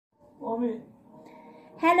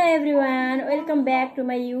Hello everyone, welcome back to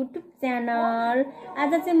my YouTube channel.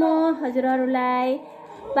 आज चाहिँ म हजुरहरूलाई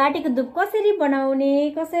बाटीको धुप कसरी बनाउने,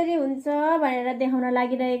 कसरी हुन्छ भनेर देखाउन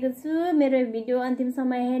लागिरहेको छु। मेरो भिडियो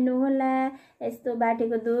अन्तिमसम्म हेर्नु होला। यस्तो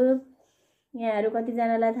बाटीको धुप यहाँहरू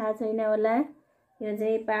कतिजनालाई थाहा छैन होला, यो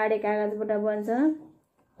चाहिँ पहाडे कागजबाट बन्छ।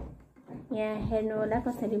 यहाँ हेर्नु होला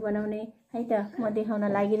कसरी बनाउने है त। म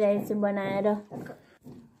देखाउन लागिरहेको छु बनाएर।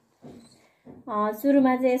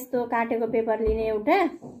 सुरुमा चाहिँ यस्तो काटेको पेपर लिने एउटा,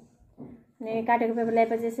 अनि काटेको पेपर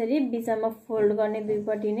ल्याएपछि यसरी बिचमा फोल्ड गर्ने,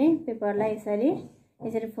 दुईपट्टि नै पेपरलाई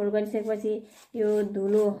यसरी फोल्ड गरिसकेपछि यो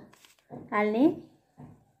धुलो हाल्ने,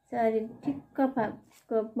 यसरी ठिक्क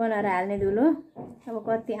बनाएर हाल्ने धुलो। अब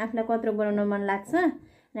कति आफूलाई कत्रो बनाउन मन लाग्छ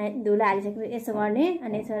धुलो हालिसकेपछि यसो गर्ने,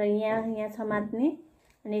 अनि यसरी यहाँ समात्ने,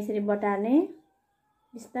 अनि यसरी बटार्ने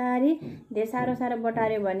बिस्तारै। धेरै साह्रो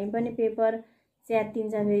बटार्यो भने पनि पेपर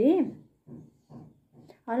च्यातिन्छ। फेरि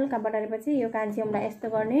हल्का बटारेपछि यो कान्छीमलाई यस्तो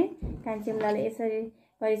गर्ने, कान्छीमलाई यसरी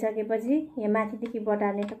गरिसकेपछि यहाँ माथिदेखि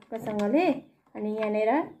बटार्ने टक्कसँगले, अनि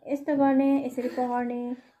यहाँनिर यस्तो गर्ने, यसरी पकड्ने।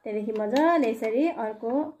 त्यहाँदेखि मजाले यसरी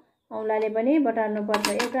अर्को औँलाले पनि बटार्नुपर्छ,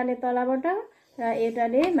 एउटाले तलबाट र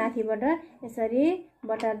एउटाले माथिबाट यसरी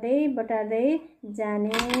बटार्दै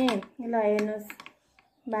जाने। ल हेर्नुहोस्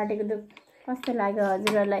बाटीको धुप कस्तो लाग्यो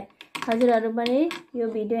हजुरहरूलाई। हजुरहरू पनि यो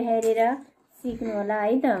भिडियो हेरेर सिक्नु होला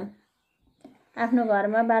है त। आफ्नो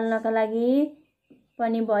घरमा बाल्नका लागि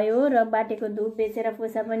पनि भयो र बाटीको धुप बेचेर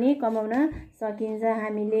पैसा पनि कमाउन सकिन्छ।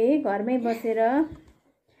 हामीले घरमै बसेर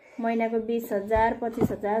महिनाको 20,000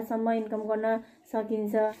 25,000सम्म इन्कम गर्न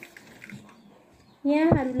सकिन्छ।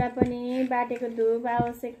 यहाँहरूलाई पनि बाटीको धुप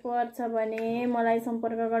आवश्यक पर्छ भने मलाई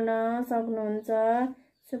सम्पर्क गर्न सक्नुहुन्छ।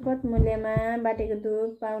 सुपथ मूल्यमा बाटीको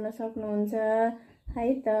धुप पाउन सक्नुहुन्छ है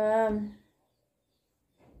त।